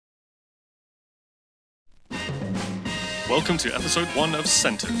Welcome to episode 1 of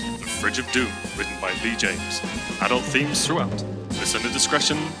Centered, The Fridge of Doom, written by Lee James. Adult themes throughout. Listener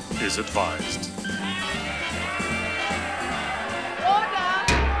discretion is advised.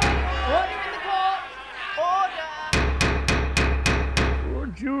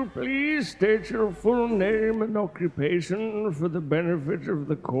 Would you please state your full name and occupation for the benefit of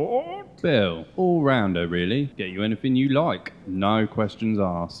the court? Bill, all-rounder really. Get you anything you like. No questions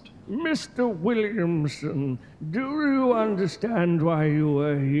asked. Mr. Williamson, do you understand why you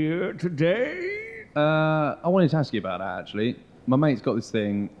are here today? I wanted to ask you about that actually. My mate's got this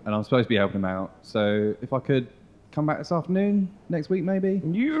thing and I'm supposed to be helping him out. So if I could come back this afternoon, next week maybe?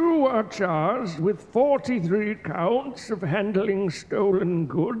 You are charged with 43 counts of handling stolen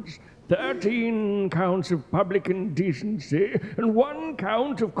goods, 13 counts of public indecency, and 1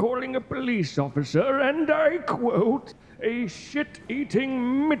 count of calling a police officer, and I quote, a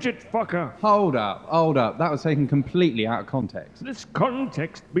shit-eating midget fucker. Hold up. That was taken completely out of context. This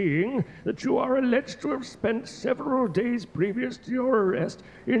context being that you are alleged to have spent several days previous to your arrest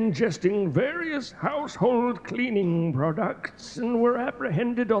ingesting various household cleaning products and were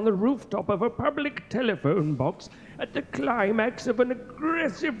apprehended on the rooftop of a public telephone box at the climax of an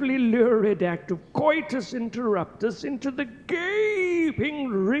aggressively lurid act of coitus interruptus into the gaping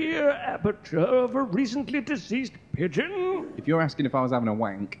rear aperture of a recently deceased pigeon? If you're asking if I was having a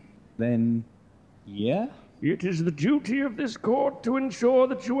wank, then yeah? It is the duty of this court to ensure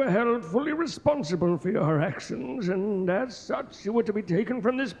that you are held fully responsible for your actions, and as such, you are to be taken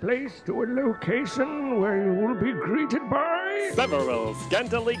from this place to a location where you will be greeted by several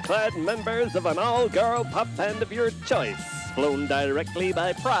scantily clad members of an all-girl pop band of your choice, flown directly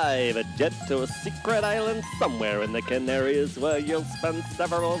by private jet to a secret island somewhere in the Canaries where you'll spend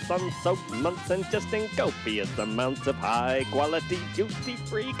several sun-soaked months ingesting copious amounts of high-quality,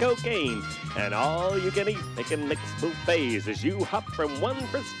 duty-free cocaine, and all you can eat pick and mix buffets as you hop from one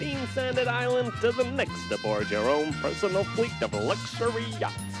pristine sanded island to the next aboard your own personal fleet of luxury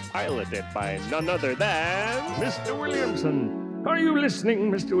yachts, piloted by none other than Mr. Williamson. Are you listening,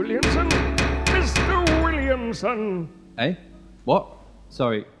 Mr. Williamson? Mr. Williamson! Eh? What?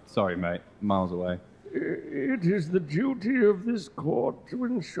 Sorry, mate. Miles away. It is the duty of this court to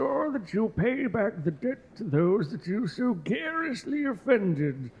ensure that you pay back the debt to those that you so garrulously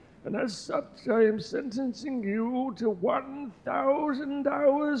offended. And as such, I am sentencing you to 1,000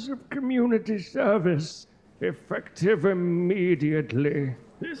 hours of community service, effective immediately.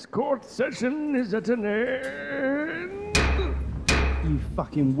 This court session is at an end. You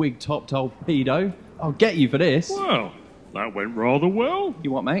fucking wig-topped old pedo. I'll get you for this. Well, that went rather well.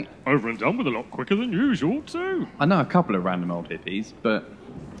 You what, mate? Over and done with a lot quicker than usual, too. I know a couple of random old hippies, but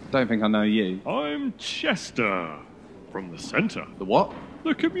don't think I know you. I'm Chester, from the centre. The what?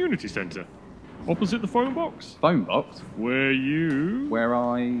 The community centre. Opposite the phone box. Phone box? Where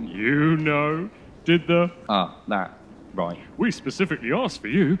I... you know, did the... Ah, that. Right. We specifically asked for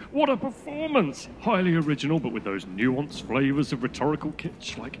you. What a performance! Highly original, but with those nuanced flavours of rhetorical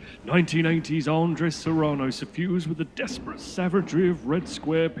kitsch, like 1980s Andres Serrano suffused with the desperate savagery of Red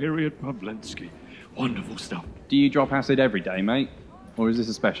Square period Pavlensky. Wonderful stuff. Do you drop acid every day, mate? Or is this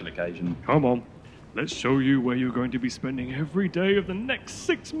a special occasion? Come on. Let's show you where you're going to be spending every day of the next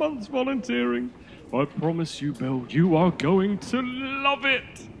 6 months volunteering. I promise you, Bill, you are going to love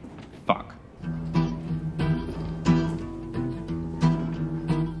it! Fuck.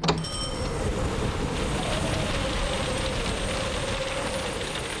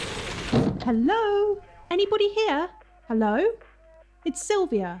 Hello? Anybody here? Hello? It's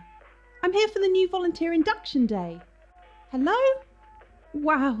Sylvia. I'm here for the new volunteer induction day. Hello?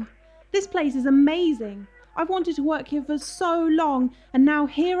 Wow, this place is amazing. I've wanted to work here for so long, and now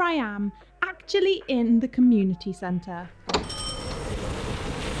here I am, actually in the community centre.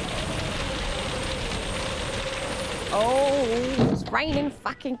 Oh, it's raining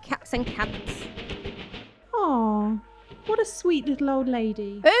fucking cats and cats. Aw, what a sweet little old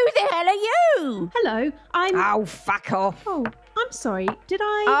lady. Who the hell are you? Hello, I'm... Oh, fuck off. Oh, I'm sorry, did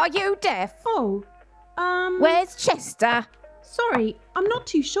I... Are you deaf? Oh, Where's Chester? Sorry, I'm not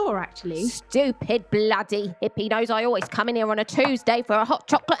too sure, actually. Stupid bloody hippie knows I always come in here on a Tuesday for a hot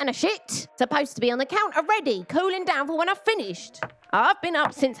chocolate and a shit. Supposed to be on the counter ready, cooling down for when I've finished. I've been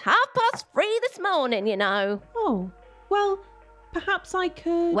up since 3:30 this morning, you know. Oh, well, Perhaps I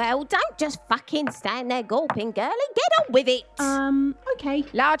could... Well, don't just fucking stand there gawping, girlie. Get on with it. Okay.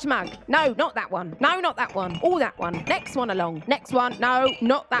 Large mug. No, not that one. No, not that one. All that one. Next one along. Next one. No,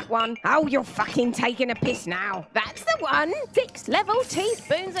 not that one. Oh, you're fucking taking a piss now. That's the one. 6 level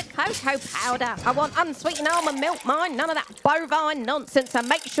teaspoons of cocoa powder. I want unsweetened almond milk, mine. None of that bovine nonsense. And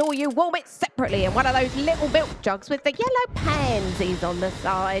make sure you warm it separately in one of those little milk jugs with the yellow pansies on the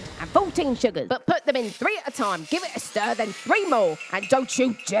side. And 14 sugars. But put them in 3 at a time. Give it a stir, then 3 more. And don't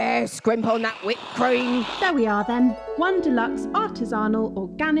you dare scrimp on that whipped cream. There we are then. 1 deluxe, artisanal,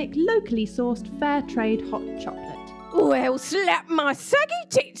 organic, locally sourced, fair trade hot chocolate. Well, slap my saggy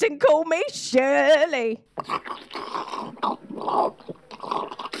tits and call me Shirley.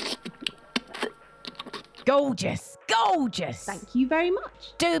 Gorgeous, gorgeous. Thank you very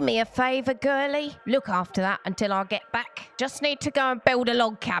much. Do me a favour, girlie. Look after that until I get back. Just need to go and build a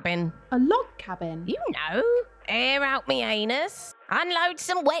log cabin. A log cabin? You know, air out me anus, unload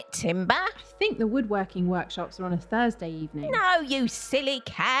some wet timber. I think the woodworking workshops are on a Thursday evening. No, you silly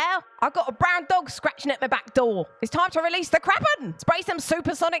cow. I've got a brown dog scratching at my back door. It's time to release the Kraken. Spray some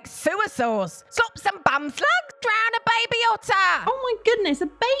supersonic sewer sauce. Slop some bum slugs. Drown a baby otter. Oh my goodness, a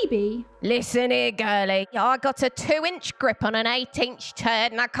baby? Listen here, girlie. I got a 2-inch grip on an 8-inch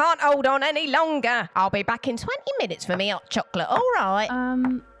turd and I can't hold on any longer. I'll be back in 20 minutes for me hot chocolate, all right?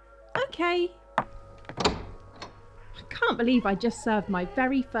 Okay. I can't believe I just served my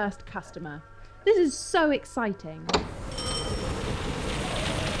very first customer. This is so exciting.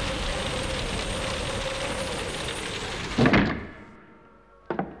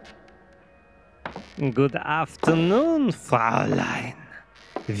 Good afternoon, Fraulein.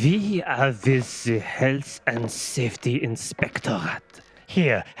 We are with the Health and Safety Inspectorate.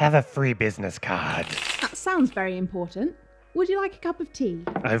 Here, have a free business card. That sounds very important. Would you like a cup of tea?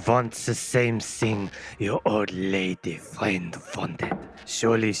 I want the same thing your old lady friend wanted.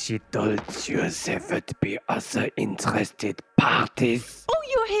 Surely she told you there would be other interested parties. Oh,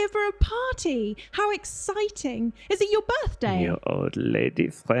 you're here for a party! How exciting! Is it your birthday? Your old lady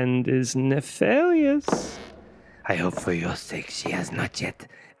friend is nefarious. I hope for your sake she has not yet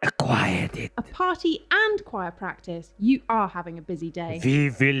acquired it. A party and choir practice. You are having a busy day.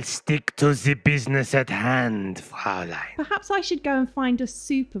 We will stick to the business at hand, Fraulein. Perhaps I should go and find a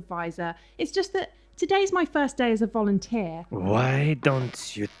supervisor. It's just that today's my first day as a volunteer. Why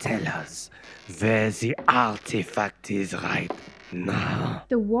don't you tell us where the artifact is right now?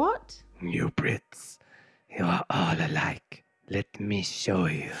 The what? You Brits, you are all alike. Let me show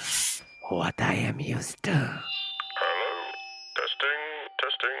you what I am used to. Hello? Testing.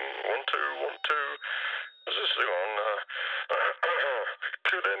 1, 2, 1, 2. Is this the one?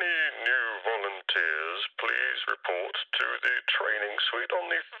 Could any new volunteers please report to the training suite on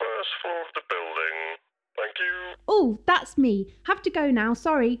the first floor of the building? Thank you. Oh, that's me. Have to go now,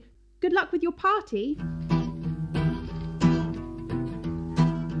 sorry. Good luck with your party.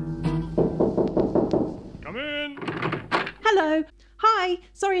 Come in. Hello. Hi.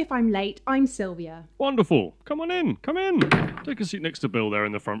 Sorry if I'm late. I'm Sylvia. Wonderful. Come on in. Come in. Take a seat next to Bill there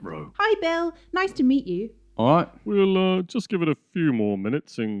in the front row. Hi, Bill. Nice to meet you. All right. We'll just give it a few more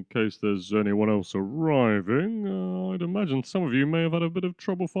minutes in case there's anyone else arriving. I'd imagine some of you may have had a bit of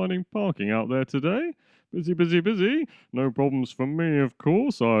trouble finding parking out there today. Busy. No problems for me, of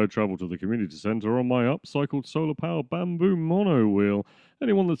course. I travel to the community centre on my upcycled solar-powered bamboo mono wheel.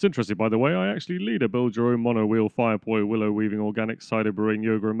 Anyone that's interested, by the way, I actually lead a build your own mono wheel, firepoi, willow weaving, organic cider brewing,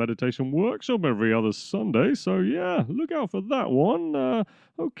 yoga and meditation workshop every other Sunday. So yeah, look out for that one.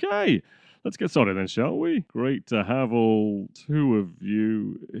 Okay. Let's get started then, shall we? Great to have all 2 of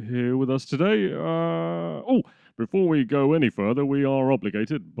you here with us today. Before we go any further, we are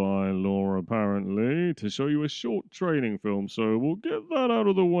obligated by law, apparently, to show you a short training film. So we'll get that out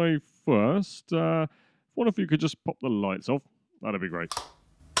of the way first. One of you could just pop the lights off. That'd be great.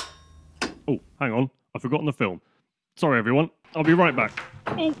 Oh, hang on. I've forgotten the film. Sorry, everyone. I'll be right back.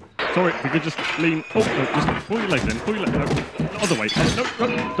 Oh, sorry. If you could just lean. Oh, no, just pull your legs in. Pull your legs. No, the other way.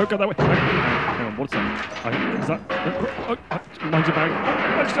 No, don't go that way. Hang on. What's that? Is that? Mind your bag.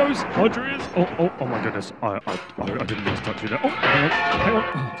 Watch those. Mind your ears. Oh my goodness. I didn't mean to touch you there. Oh, hang on.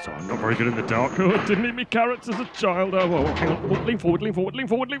 Oh, sorry, I'm not very good in the dark. Oh, I didn't eat me carrots as a child. Oh, hang on. Oh, lean forward. No.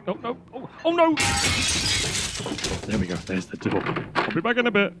 Oh, no. There we go. There's the door. I'll be back in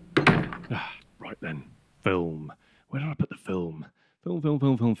a bit. Right then. Film. Where did I put the film?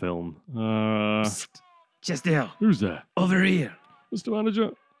 Film. Psst. Just there. Who's there? Over here. Mr.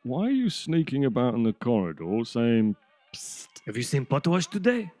 Manager, why are you sneaking about in the corridor saying, Psst. Have you seen Potwash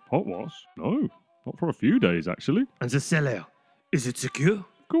today? hot wash? No, not for a few days, actually. And the cellar. Is it secure?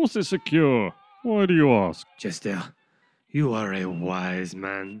 Of course it's secure. Why do you ask? Just there. You are a wise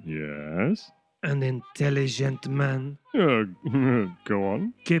man, Yes? an intelligent man, Go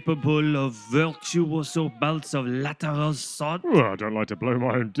on. capable of virtuoso bouts of lateral thought. Well, I don't like to blow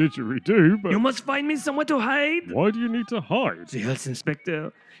my own didgeridoo, but You must find me somewhere to hide. why do you need to hide? The health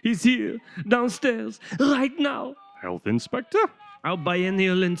inspector, he's here, downstairs, right now. Health inspector? Our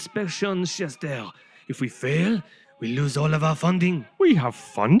biennial inspection, Chester. If we fail, we lose all of our funding. We have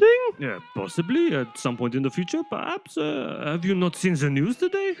funding? Yeah, possibly at some point in the future, perhaps. Have you not seen the news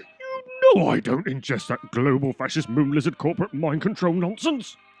today? No, I don't ingest that global fascist moon lizard corporate mind control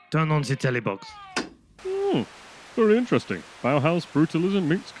nonsense. Turn on the telebox. Very interesting. Bauhaus brutalism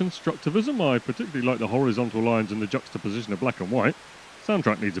meets constructivism. I particularly like the horizontal lines and the juxtaposition of black and white.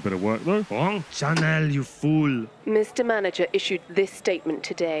 Soundtrack needs a bit of work, though. Wrong channel, you fool. Mr. Manager issued this statement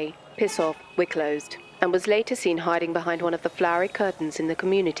today. Piss off, we're closed. And was later seen hiding behind one of the flowery curtains in the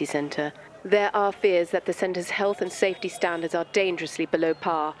community centre. There are fears that the centre's health and safety standards are dangerously below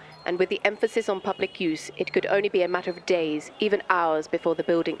par, and with the emphasis on public use, it could only be a matter of days, even hours, before the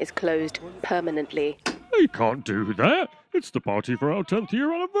building is closed permanently. They can't do that. It's the party for our 10th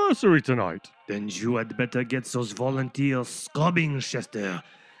year anniversary tonight. Then you had better get those volunteers scrubbing, Chester.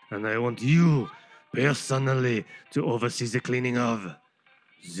 And I want you, personally, to oversee the cleaning of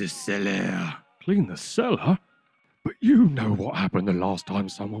the cellar. Clean the cellar? But you know what happened the last time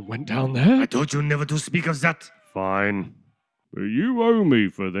someone went down there. I told you never to speak of that. Fine. But you owe me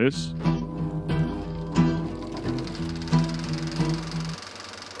for this.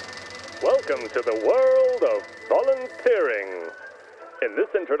 Welcome to the world of volunteering. In this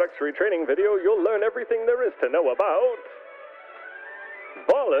introductory training video, you'll learn everything there is to know about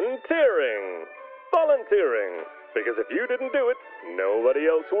volunteering. Volunteering. Because if you didn't do it, nobody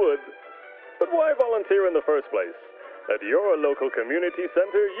else would. But why volunteer in the first place? At your local community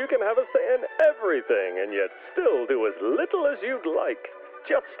center, you can have a say in everything and yet still do as little as you'd like.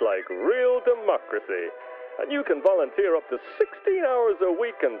 Just like real democracy. And you can volunteer up to 16 hours a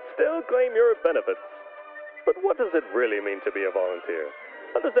week and still claim your benefits. But what does it really mean to be a volunteer?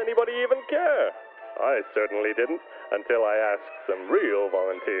 And does anybody even care? I certainly didn't until I asked some real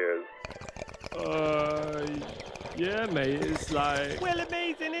volunteers. Yeah, mate, it's like... Well,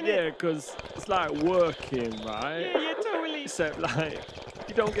 amazing, innit? Yeah, because it's like working, right? Yeah, totally. Except, like,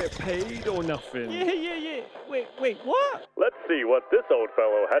 you don't get paid or nothing. Yeah. Wait, what? Let's see what this old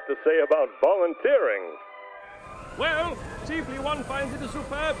fellow had to say about volunteering. Well, chiefly one finds it a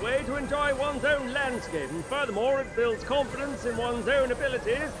superb way to enjoy one's own landscape, and furthermore it builds confidence in one's own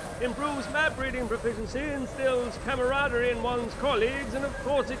abilities, improves map reading proficiency, instills camaraderie in one's colleagues, and of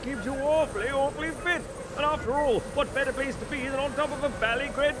course it keeps you awfully fit. And after all, what better place to be than on top of a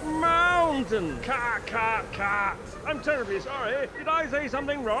Ballygrade mountain? Cut. I'm terribly sorry. Did I say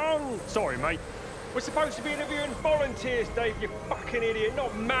something wrong? Sorry, mate. We're supposed to be interviewing volunteers, Dave, you fucking idiot,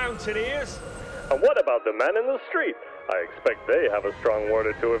 not mountaineers. And what about the man in the street? I expect they have a strong word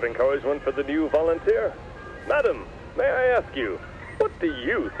or two of encouragement for the new volunteer. Madam, may I ask you, what do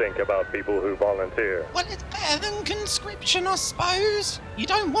you think about people who volunteer? Well, it's better than conscription, I suppose. You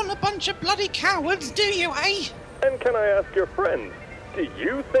don't want a bunch of bloody cowards, do you, eh? And can I ask your friend, do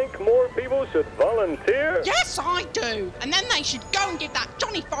you think more people should volunteer? Yes, I do. And then they should go and give that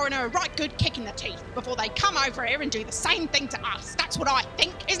Johnny Foreigner a right good kick in the teeth before they come over here and do the same thing to us. That's what I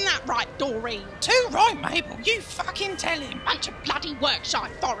think. Isn't that right, Doreen? Too right, Mabel. You fucking tell him. Bunch of bloody workshop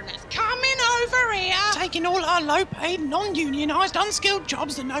foreigners coming over here. Taking all our low-paid, non-unionised, unskilled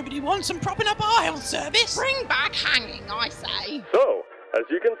jobs that nobody wants and propping up our health service. Bring back hanging, I say. So, as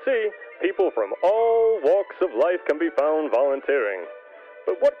you can see, people from all walks of life can be found volunteering.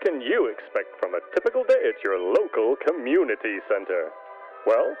 But what can you expect from a typical day at your local community center?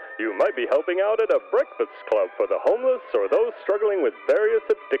 Well, you might be helping out at a breakfast club for the homeless or those struggling with various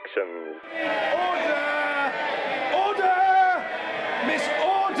addictions. Order! Miss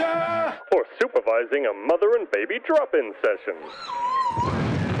Order! Or supervising a mother and baby drop-in session.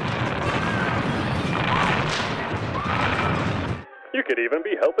 You could even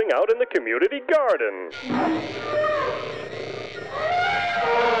be helping out in the community garden.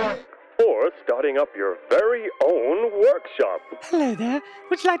 Or starting up your very own workshop. Hello there.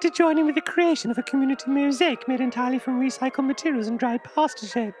 Would you like to join in with the creation of a community mosaic made entirely from recycled materials and dried pasta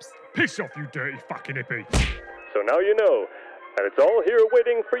shapes? Piss off, you dirty fucking hippie. So now you know, and it's all here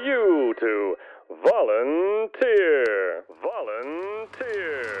waiting for you to volunteer.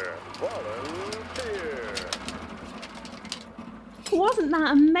 Volunteer. Volunteer. Wasn't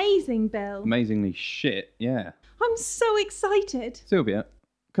that amazing, Bill? Amazingly shit, yeah. I'm so excited. Sylvia,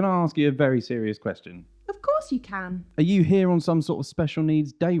 can I ask you a very serious question? Of course you can. Are you here on some sort of special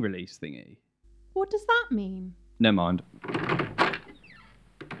needs day release thingy? What does that mean? Never mind.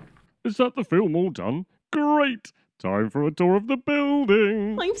 Is that the film all done? Great! Time for a tour of the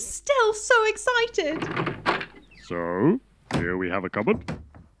building. I'm still so excited. So, here we have a cupboard.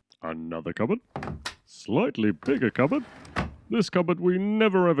 Another cupboard. Slightly bigger cupboard. This cupboard we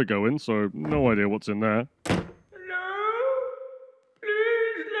never ever go in, so no idea what's in there. Please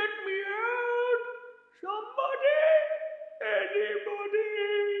let me out! Somebody!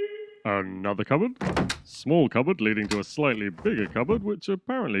 Anybody! Another cupboard. Small cupboard leading to a slightly bigger cupboard, which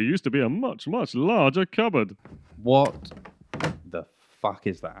apparently used to be a much, much larger cupboard. What the fuck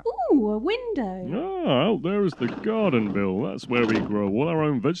is that? Ooh, a window. Ah, out there is the garden, Bill. That's where we grow all our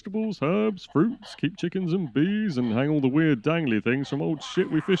own vegetables, herbs, fruits, keep chickens and bees, and hang all the weird dangly things from old shit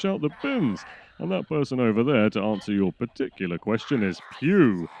we fish out the bins. And that person over there, to answer your particular question, is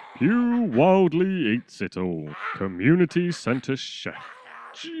Pew. Pew wildly eats it all. Community centre chef.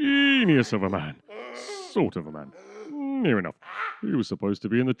 Genius of a man. Sort of a man. Near enough. He was supposed to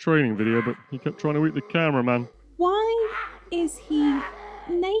be in the training video, but he kept trying to eat the cameraman. Why is he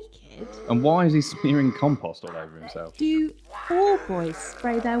naked? And why is he smearing compost all over himself? Do all boys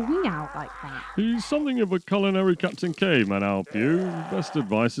spray their wee out like that? He's something of a culinary Captain Caveman, Al Pew. Best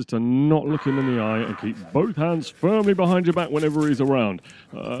advice is to not look him in the eye and keep both hands firmly behind your back whenever he's around.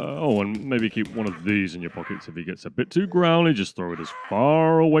 And maybe keep one of these in your pockets. If he gets a bit too growly, just throw it as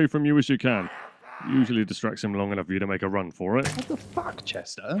far away from you as you can. Usually distracts him long enough for you to make a run for it. What the fuck,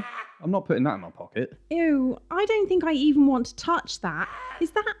 Chester? I'm not putting that in my pocket. Ew, I don't think I even want to touch that.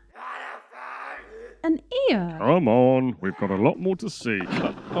 Is that an ear? Come on, we've got a lot more to see.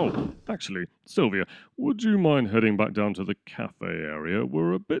 Actually, Sylvia, would you mind heading back down to the cafe area?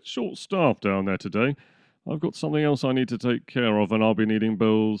 We're a bit short-staffed down there today. I've got something else I need to take care of, and I'll be needing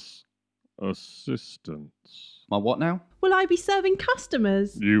Bill's assistance. My what now? Will I be serving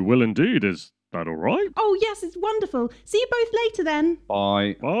customers? You will indeed. Is that all right? Oh, yes, it's wonderful. See you both later then.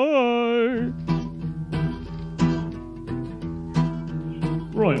 Bye. Bye.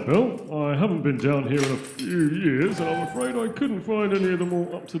 Right, Bill. I haven't been down here in a few years, and I'm afraid I couldn't find any of the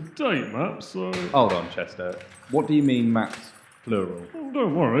more up-to-date maps, so... Hold on, Chester. What do you mean maps, plural? Oh,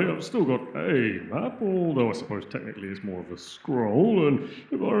 don't worry, I've still got a map, although I suppose technically it's more of a scroll, and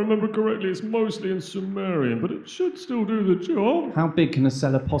if I remember correctly, it's mostly in Sumerian, but it should still do the job. How big can a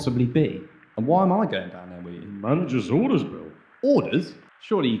cellar possibly be? And why am I going down there with you? Manager's orders, Bill. Orders?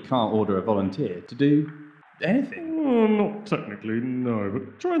 Surely you can't order a volunteer to do anything. Oh, not technically, no,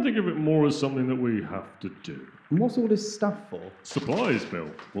 but try and think of it more as something that we have to do. And what's all this stuff for? Supplies, Bill.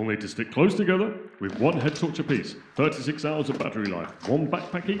 We'll need to stick close together with one head torch apiece, 36 hours of battery life, one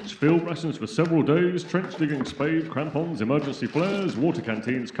backpack each, field rations for several days, trench digging spade, crampons, emergency flares, water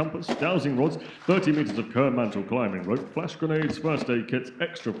canteens, compass, dowsing rods, 30 metres of Kerr mantle climbing rope, flash grenades, first aid kits,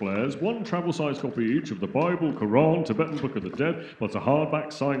 extra flares, one travel-size copy each of the Bible, Quran, Tibetan Book of the Dead, plus a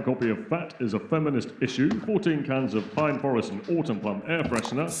hardback signed copy of Fat is a Feminist Issue, 14 cans of Pine Forest and Autumn Plum air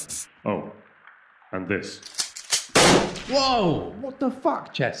freshener. Oh, and this. Whoa! What the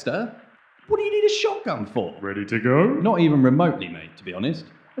fuck, Chester? What do you need a shotgun for? Ready to go? Not even remotely, mate, to be honest.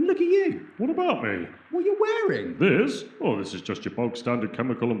 And look at you. What about me? What are you wearing? This? Oh, this is just your bog standard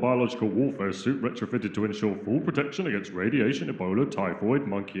chemical and biological warfare suit retrofitted to ensure full protection against radiation, Ebola, typhoid,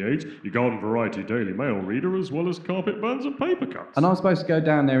 monkey AIDS, your garden variety Daily Mail reader, as well as carpet burns and paper cuts. And I'm supposed to go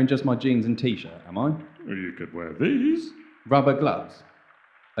down there in just my jeans and t-shirt, am I? You could wear these. Rubber gloves?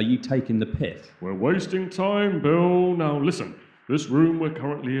 Are you taking the piss? We're wasting time, Bill. Now listen, this room we're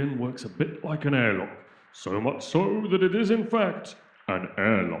currently in works a bit like an airlock. So much so that it is, in fact, an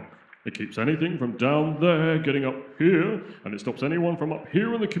airlock. It keeps anything from down there getting up here, and it stops anyone from up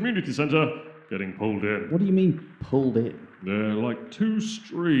here in the community centre getting pulled in. What do you mean, pulled in? They're like two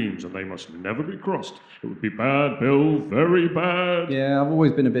streams, and they must never be crossed. It would be bad, Bill, very bad. Yeah, I've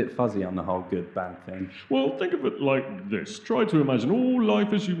always been a bit fuzzy on the whole good-bad thing. Well, think of it like this. Try to imagine all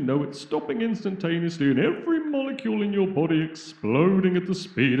life as you know it stopping instantaneously and every molecule in your body exploding at the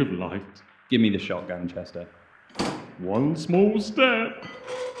speed of light. Give me the shotgun, Chester. One small step.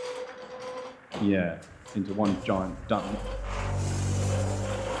 Yeah, into one giant dump.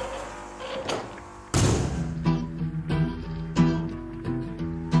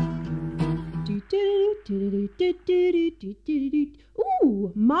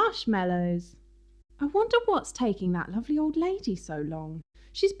 Ooh, marshmallows. I wonder what's taking that lovely old lady so long.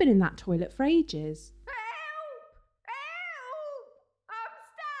 She's been in that toilet for ages. Help! Help! I'm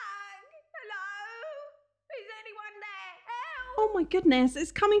stuck! Hello? Is anyone there? Help! Oh my goodness,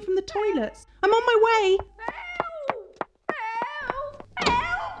 it's coming from the toilets. I'm on my way. Help! Help!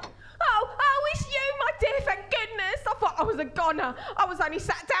 Help! Oh, it's you, my dear, thank goodness. I thought I was a goner. I was only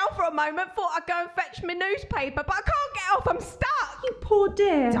sat down for a moment, thought I'd go and fetch my newspaper, but I can't get off, I'm stuck. You poor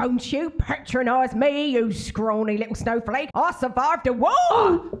dear. Don't you patronise me, you scrawny little snowflake. I survived a war.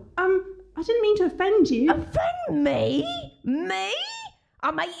 I didn't mean to offend you. Offend me? Me?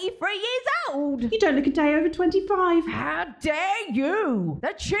 I'm 83 years old. You don't look a day over 25. How dare you?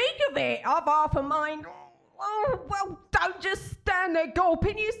 The cheek of it. I've half a mind. Oh, well, don't just stand there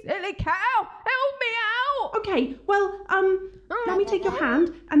gulping, you silly cow. Help me out. Okay, well, let me take your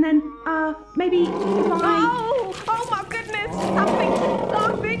hand, and then, maybe if I... Oh my goodness.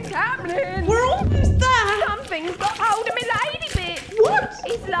 Something's happening. We're almost there. Something's got hold of me lady bit. What?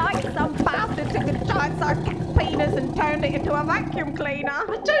 It's like some bastard took a giant-sized cat's penis and turned it into a vacuum cleaner.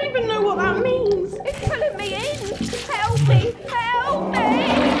 I don't even know what that means. It's pulling me in. Help me. Help me.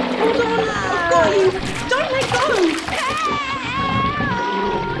 Hold on. I've got you. Don't let go.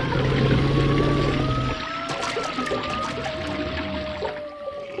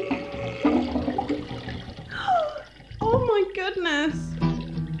 Oh my goodness.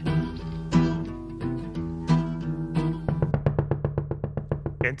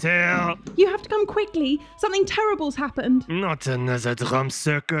 Enter. You have to come quickly. Something terrible's happened. Not another drum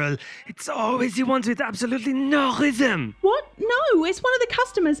circle. It's always the ones with absolutely no rhythm. What? No, it's one of the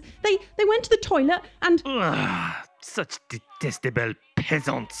customers. They went to the toilet and... Such detestable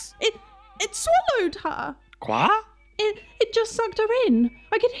peasants. It swallowed her. Quoi? It just sucked her in.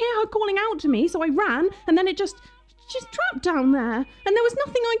 I could hear her calling out to me, so I ran, and then she's trapped down there, and there was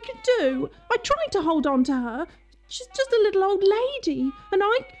nothing I could do. I tried to hold on to her. She's just a little old lady, and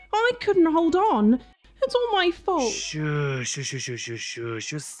I couldn't hold on. It's all my fault. Shush.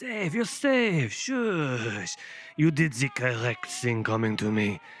 You're safe. Shush. You did the correct thing coming to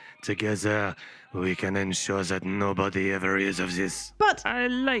me. Together, we can ensure that nobody ever hears of this. But... I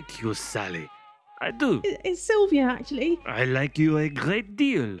like you, Sally. I do. It's Sylvia, actually. I like you a great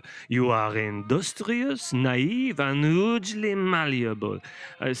deal. You are industrious, naive, and hugely malleable.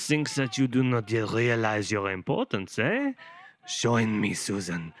 I think that you do not yet realize your importance, eh? Join me,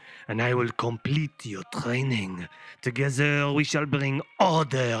 Susan, and I will complete your training. Together we shall bring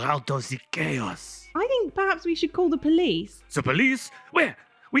order out of the chaos. I think perhaps we should call the police. The police? Where?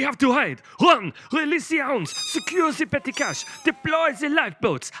 We have to hide. Run! Release the hounds. Secure the petty cash. Deploy the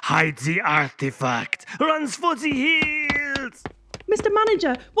lifeboats. Hide the artifact. Runs for the hills. Mr.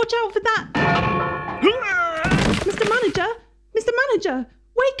 Manager, watch out for that. Mr. Manager,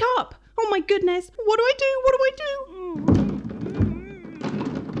 wake up. Oh my goodness. What do I do?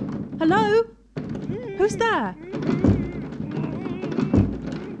 Hello? Who's there?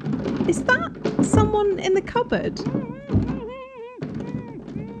 Is that someone in the cupboard?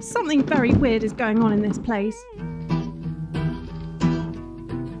 Something very weird is going on in this place.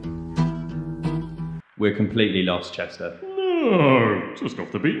 We're completely lost, Chester. No, just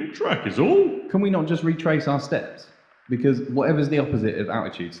off the beaten track is all. Can we not just retrace our steps? Because whatever's the opposite of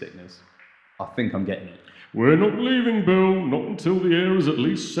altitude sickness, I think I'm getting it. We're not leaving, Bill, not until the air is at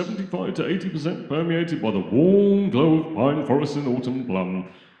least 75 to 80% permeated by the warm glow of pine forests in autumn plum.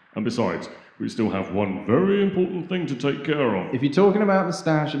 And besides, we still have one very important thing to take care of. If you're talking about the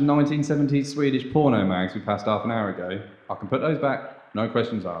stash of 1970s Swedish porno mags we passed half an hour ago, I can put those back, no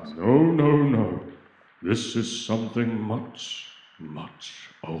questions asked. No. This is something much, much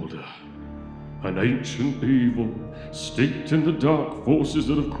older. An ancient evil, steeped in the dark forces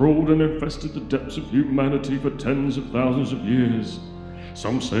that have crawled and infested the depths of humanity for tens of thousands of years.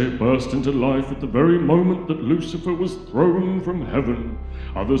 Some say it burst into life at the very moment that Lucifer was thrown from heaven.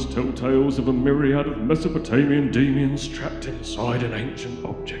 Others tell tales of a myriad of Mesopotamian demons trapped inside an ancient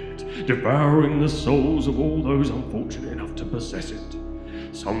object, devouring the souls of all those unfortunate enough to possess it.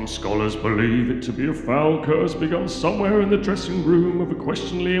 Some scholars believe it to be a foul curse begun somewhere in the dressing room of a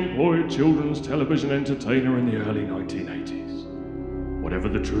questionably employed children's television entertainer in the early 1980s. Whatever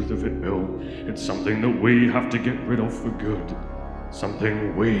the truth of it, Bill, it's something that we have to get rid of for good.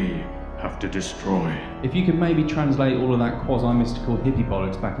 Something we have to destroy. If you could maybe translate all of that quasi-mystical hippie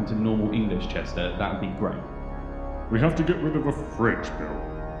bollocks back into normal English, Chester, that would be great. We have to get rid of a fridge, Bill.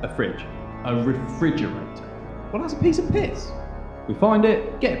 A fridge? A refrigerator? Well, that's a piece of piss. We find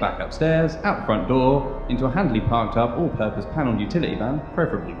it, get it back upstairs, out the front door, into a handily parked up, all-purpose panelled utility van,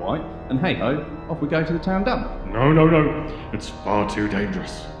 preferably white, and hey-ho, off we go to the town dump. No. It's far too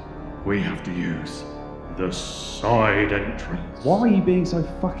dangerous. We have to use the side entrance. Why are you being so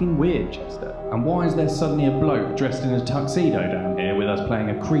fucking weird, Chester? And why is there suddenly a bloke dressed in a tuxedo down here with us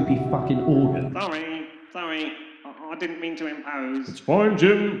playing a creepy fucking organ? Sorry. I didn't mean to impose. It's fine,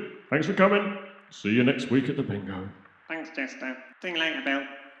 Jim. Thanks for coming. See you next week at the bingo. Thanks, Chester. See you later, Bill.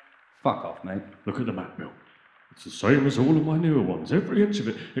 Fuck off, mate. Look at the map, Bill. It's the same as all of my newer ones, every inch of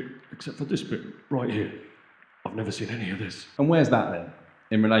it, except for this bit right here. I've never seen any of this. And where's that then,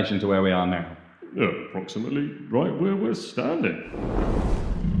 in relation to where we are now? Approximately right where we're standing.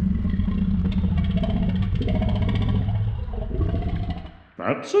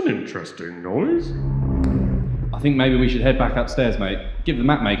 That's an interesting noise. I think maybe we should head back upstairs, mate. Give the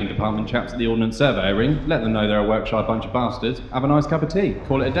map-making department chaps at the Ordnance Survey a ring, let them know they're a work-shy bunch of bastards, have a nice cup of tea,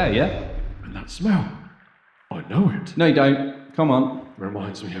 call it a day, yeah? And that smell, I know it. No, you don't. Come on.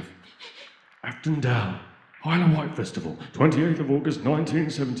 Reminds me of Afton Down, Highland White Festival, 28th of August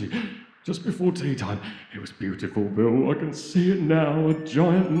 1970. Just before tea time. It was beautiful, Bill. I can see it now, a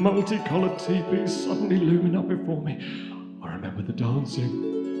giant multicoloured teepee suddenly looming up before me. I remember the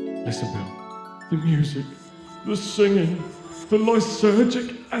dancing. Listen, Bill, the music, the singing, the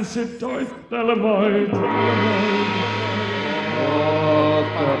lysergic acid diethylamide.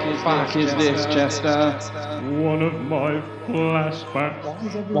 What the fuck is this, Chester? One of my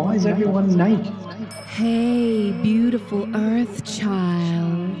flashbacks. Why is everyone naked? Hey, beautiful Earth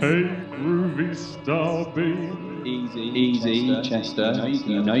child. Hey, groovy starbeam. Easy, Chester.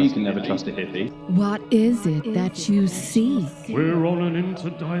 You know you can never trust a hippie. What is it that you see? We're on an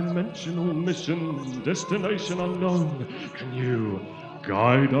interdimensional mission, destination unknown. Can you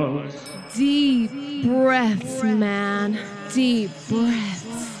guide us? Deep breaths, man. Deep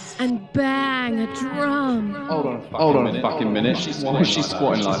breaths. And bang a drum. Hold on a fucking minute. Why is she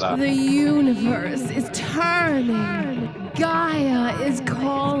squatting like that? The universe is turning. Gaia is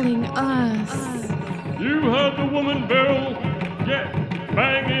calling us. You heard the woman, Bill. Get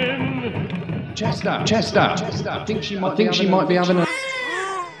banging. Chester. I think she might be having a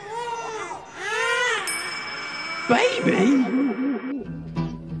baby.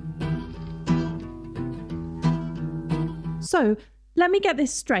 So, let me get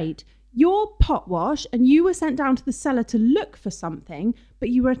this straight. You're Potwash and you were sent down to the cellar to look for something, but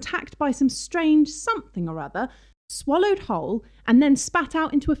you were attacked by some strange something or other, swallowed whole, and then spat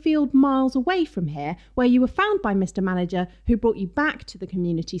out into a field miles away from here, where you were found by Mr. Manager, who brought you back to the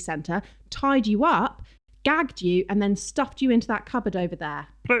community centre, tied you up, gagged you, and then stuffed you into that cupboard over there.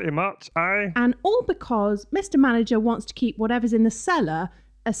 Pretty much, aye. And all because Mr. Manager wants to keep whatever's in the cellar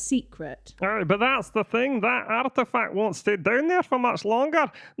a secret. Aye, but that's the thing, that artifact won't stay down there for much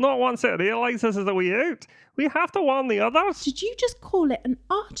longer. Not once it realises it's a way out. We have to warn the others. Did you just call it an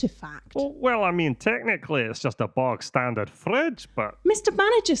artifact? Well, I mean, technically it's just a bog standard fridge, but... Mr.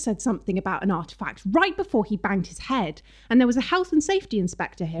 Manager said something about an artifact right before he banged his head, and there was a health and safety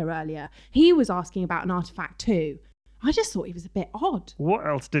inspector here earlier. He was asking about an artifact too. I just thought he was a bit odd. What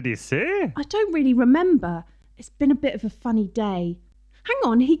else did he say? I don't really remember. It's been a bit of a funny day. Hang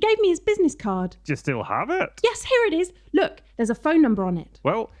on, he gave me his business card. Do you still have it? Yes, here it is. Look, there's a phone number on it.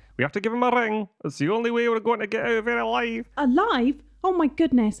 Well, we have to give him a ring. It's the only way we're going to get out of here alive. Alive? Oh my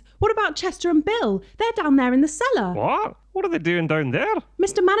goodness. What about Chester and Bill? They're down there in the cellar. What? What are they doing down there?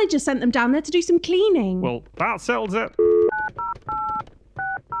 Mr. Manager sent them down there to do some cleaning. Well, that settles it.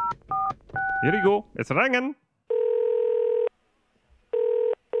 Here you go. It's ringing.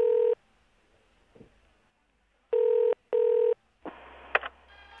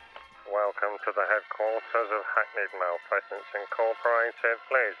 Welcome to the headquarters of Hackneyed Malfeasance Incorporated.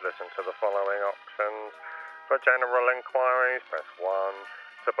 Please listen to the following options. For general inquiries, press 1.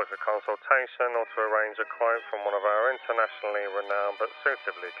 To book a consultation or to arrange a quote from one of our internationally renowned but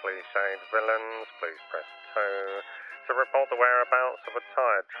suitably cliched villains, please press 2. To report the whereabouts of a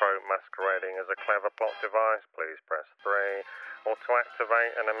tired trope masquerading as a clever plot device, please press 3. Or to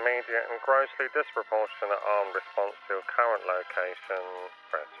activate an immediate and grossly disproportionate armed response to your current location,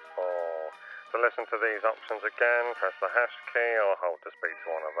 press 4. To listen to these options again, press the hash key or hold to speak to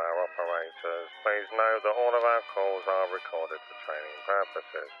one of our operators. Please note that all of our calls are recorded for training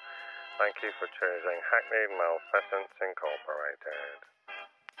purposes. Thank you for choosing Hackneyed Malfeasance Incorporated.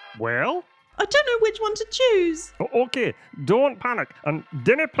 Well? I don't know which one to choose. Okay, don't panic and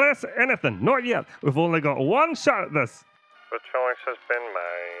didn't press anything. Not yet. We've only got one shot at this. The choice has been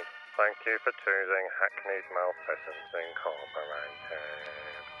made. Thank you for choosing Hackneyed Malfeasance Incorporated.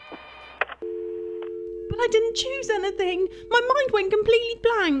 But I didn't choose anything. My mind went completely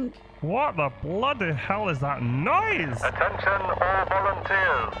blank. What the bloody hell is that noise? Attention all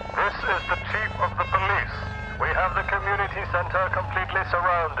volunteers. This is the Chief of the Police. We have the community centre completely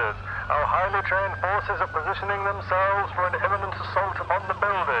surrounded. Our highly trained forces are positioning themselves for an imminent assault upon the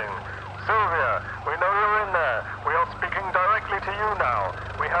building. Sylvia, we know you're in there. We are speaking directly to you now.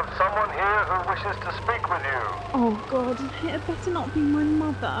 We have someone here who wishes to speak with you. Oh God, it had better not be my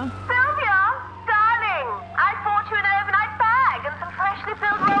mother. Sylvia, darling, I bought you an overnight bag and some freshly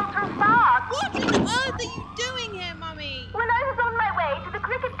filled rolls from Sparks. What on earth are you doing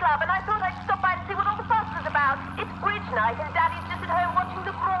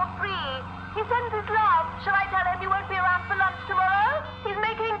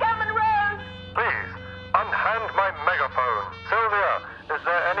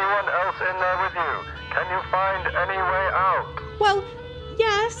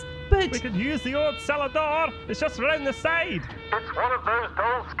good. We could use the old cellar door. It's just round the side. It's one of those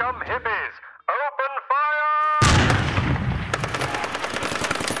dull scum hippies. Open fire!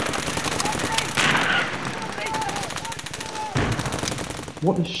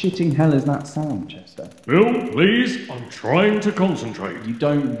 What the shitting hell is that sound, Chester? Bill, please, I'm trying to concentrate. You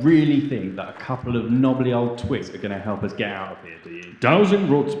don't really think that a couple of knobbly old twigs are going to help us get out of here, do you? Dowsing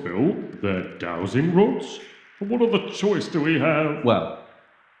rods, Bill. They're dowsing rods? What other choice do we have? Well,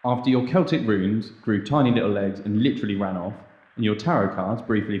 after your Celtic runes grew tiny little legs and literally ran off, and your tarot cards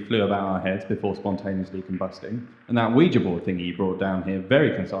briefly flew about our heads before spontaneously combusting, and that Ouija board thingy you brought down here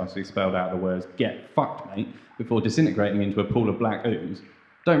very concisely spelled out the words "get fucked, mate," before disintegrating into a pool of black ooze,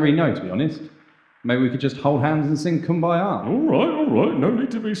 don't really know, to be honest. Maybe we could just hold hands and sing Kumbaya. All right, no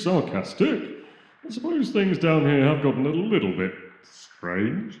need to be sarcastic. I suppose things down here have gotten a little bit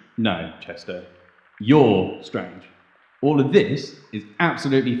strange. No, Chester. You're strange. All of this is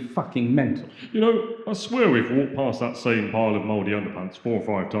absolutely fucking mental. You know, I swear we've walked past that same pile of mouldy underpants 4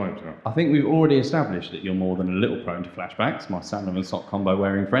 or 5 times now. I think we've already established that you're more than a little prone to flashbacks, my sandal and sock combo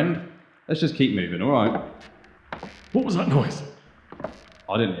wearing friend. Let's just keep moving, alright? What was that noise?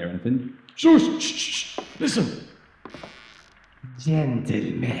 I didn't hear anything. Shh. Listen.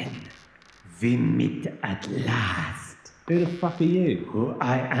 Gentlemen, we meet at last. Who the fuck are you? Who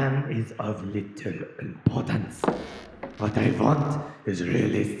I am is of little importance. What I want is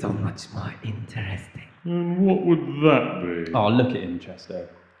really so much more interesting. And what would that be? Oh, look at him, Chester.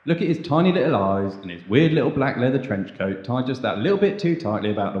 Look at his tiny little eyes and his weird little black leather trench coat tied just that little bit too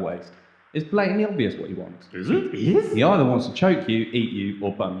tightly about the waist. It's blatantly obvious what he wants. Is it? Is? He either wants to choke you, eat you,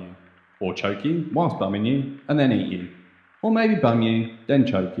 or bum you. Or choke you, whilst bumming you, and then eat you. Or maybe bum you, then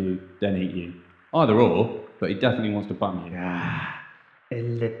choke you, then eat you. Either or, but he definitely wants to bum you. Ah, a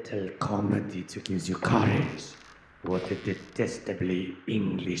little comedy to give you courage. What a detestably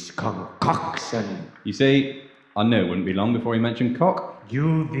English concoction. You see, I knew it wouldn't be long before he mentioned cock.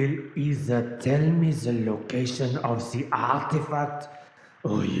 You will either tell me the location of the artifact,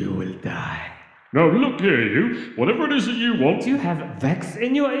 or you will die. Now look here, you. Whatever it is that you want... You have wax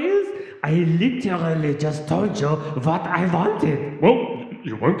in your ears? I literally just told you what I wanted. Well,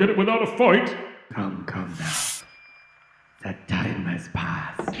 you won't get it without a fight. Come now. The time has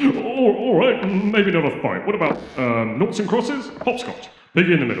passed. All right, maybe not a fight. What about noughts and crosses? Hopscotch.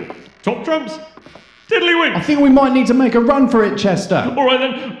 Piggy in the middle. Top trumps? Tiddlywinks. I think we might need to make a run for it, Chester. All right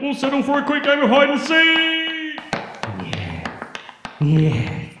then, we'll settle for a quick game of hide and seek.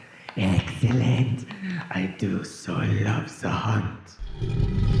 Yes, excellent. I do so love the hunt.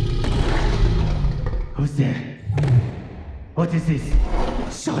 Who's there? What is this?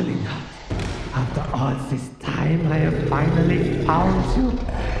 Surely not. After all this time, I have finally found you.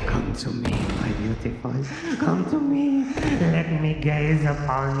 Come to me, my beautiful. Come to me. Let me gaze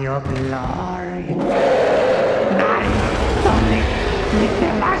upon your glory. Nein, Sonic. Mit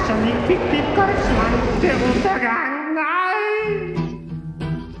der Laschenik, Pick, Kirschmann, der Untergang. Nein!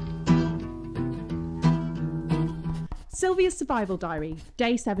 Sylvia's survival diary,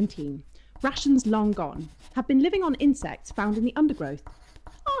 day 17. Rations long gone. Have been living on insects found in the undergrowth.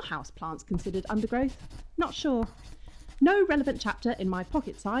 Are houseplants considered undergrowth? Not sure. No relevant chapter in my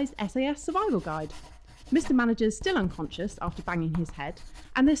pocket-sized SAS survival guide. Mr. Manager's still unconscious after banging his head,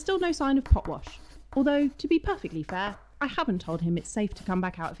 and there's still no sign of potwash. Although, to be perfectly fair, I haven't told him it's safe to come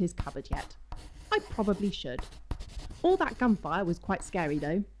back out of his cupboard yet. I probably should. All that gunfire was quite scary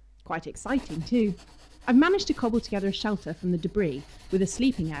though. Quite exciting too. I've managed to cobble together a shelter from the debris with a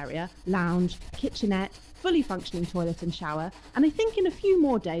sleeping area, lounge, kitchenette, fully functioning toilet and shower, and I think in a few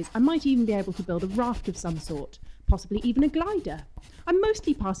more days I might even be able to build a raft of some sort, possibly even a glider. I'm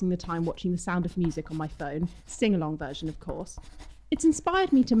mostly passing the time watching The Sound of Music on my phone, sing-along version of course. It's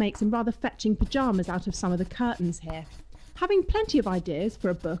inspired me to make some rather fetching pyjamas out of some of the curtains here. Having plenty of ideas for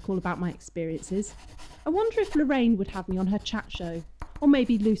a book all about my experiences. I wonder if Lorraine would have me on her chat show, or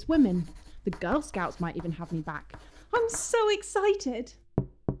maybe Loose Women. The Girl Scouts might even have me back. I'm so excited.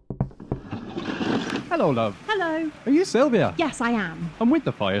 Hello, love. Hello. Are you Sylvia? Yes, I am. I'm with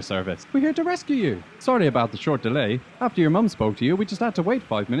the fire service. We're here to rescue you. Sorry about the short delay. After your mum spoke to you, we just had to wait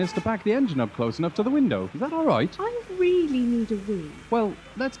 5 minutes to back the engine up close enough to the window. Is that all right? I really need a wee. Well,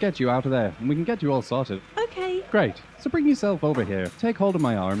 let's get you out of there, and we can get you all sorted. Okay. Great. So bring yourself over here, take hold of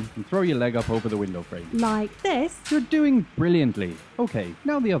my arm, and throw your leg up over the window frame. Like this? You're doing brilliantly. Okay,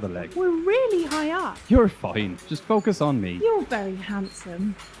 now the other leg. We're really high up. You're fine. Just focus on me. You're very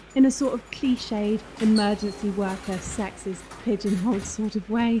handsome. In a sort of cliched emergency worker, sexist, pigeonholed sort of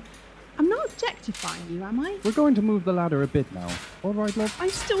way. I'm not objectifying you, am I? We're going to move the ladder a bit now. All right, love? I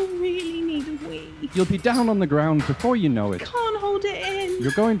still really need a wee. You'll be down on the ground before you know it. Can't hold it in.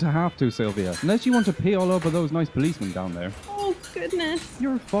 You're going to have to, Sylvia. Unless you want to pee all over those nice policemen down there. Oh, goodness.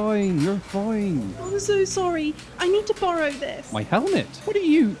 You're fine. You're fine. I'm so sorry. I need to borrow this. My helmet? What are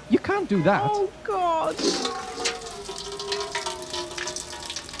you? You can't do that. Oh, God.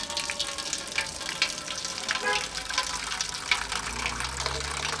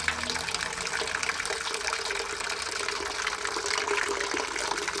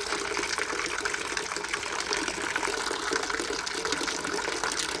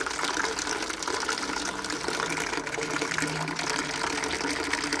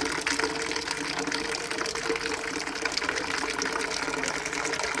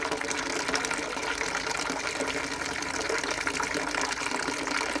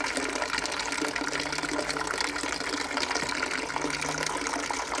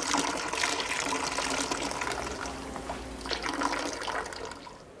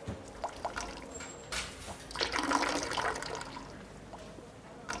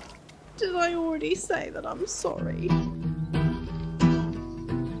 Did I already say that I'm sorry?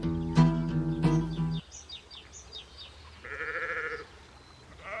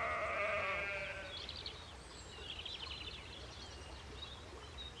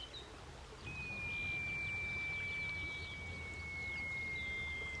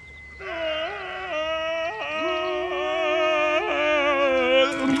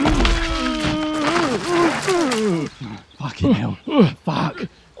 Fucking hell. Fuck.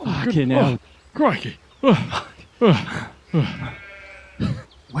 Fucking hell. Crikey.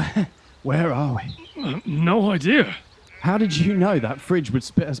 Where are we? No idea. How did you know that fridge would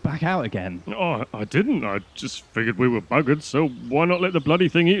spit us back out again? Oh, I didn't. I just figured we were buggered, so why not let the bloody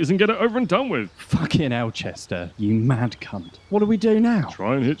thing eat us and get it over and done with? Fucking hell, Chester. You mad cunt. What do we do now?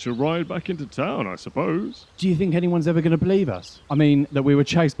 Try and hitch a ride back into town, I suppose. Do you think anyone's ever going to believe us? I mean, that we were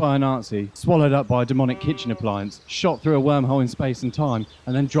chased by a Nazi, swallowed up by a demonic kitchen appliance, shot through a wormhole in space and time,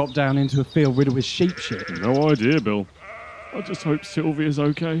 and then dropped down into a field riddled with sheep shit? No idea, Bill. I just hope Sylvia's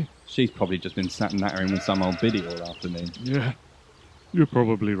okay. She's probably just been sat nattering with some old biddy all afternoon. Yeah, you're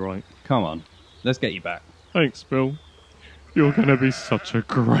probably right. Come on, let's get you back. Thanks, Bill. You're going to be such a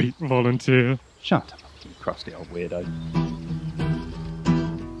great volunteer. Shut up, you crusty old weirdo.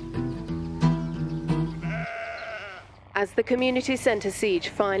 As the community centre siege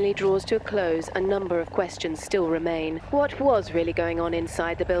finally draws to a close, a number of questions still remain. What was really going on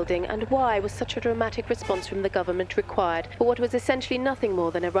inside the building, and why was such a dramatic response from the government required for what was essentially nothing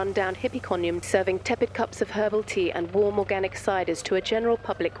more than a run-down hippie commune serving tepid cups of herbal tea and warm organic ciders to a general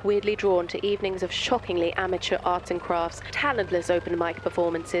public weirdly drawn to evenings of shockingly amateur arts and crafts, talentless open mic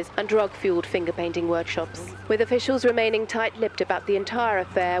performances, and drug-fueled finger-painting workshops? With officials remaining tight-lipped about the entire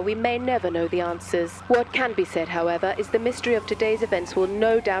affair, we may never know the answers. What can be said, however, is the mystery of today's events will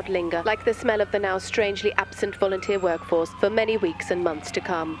no doubt linger, like the smell of the now strangely absent volunteer workforce, for many weeks and months to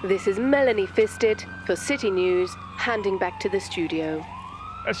come. This is Melanie Fisted for City News, handing back to the studio.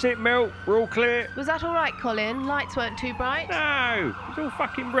 That's it, Mel. We're all clear. Was that all right, Colin? Lights weren't too bright? No, it's all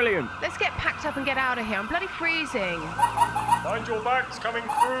fucking brilliant. Let's get packed up and get out of here. I'm bloody freezing. Mind your backs coming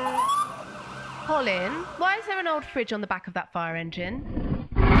through. Colin, why is there an old fridge on the back of that fire engine?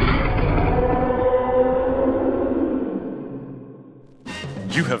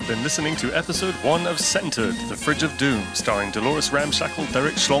 You have been listening to episode 1 of Centered, The Fridge of Doom, starring Dolores Ramshackle,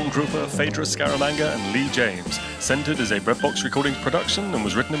 Derek Schlonggrupper, Phaedra Scaramanga, and Lee James. Centered is a Breadbox Recordings production and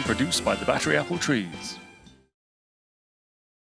was written and produced by the Battery Apple Trees.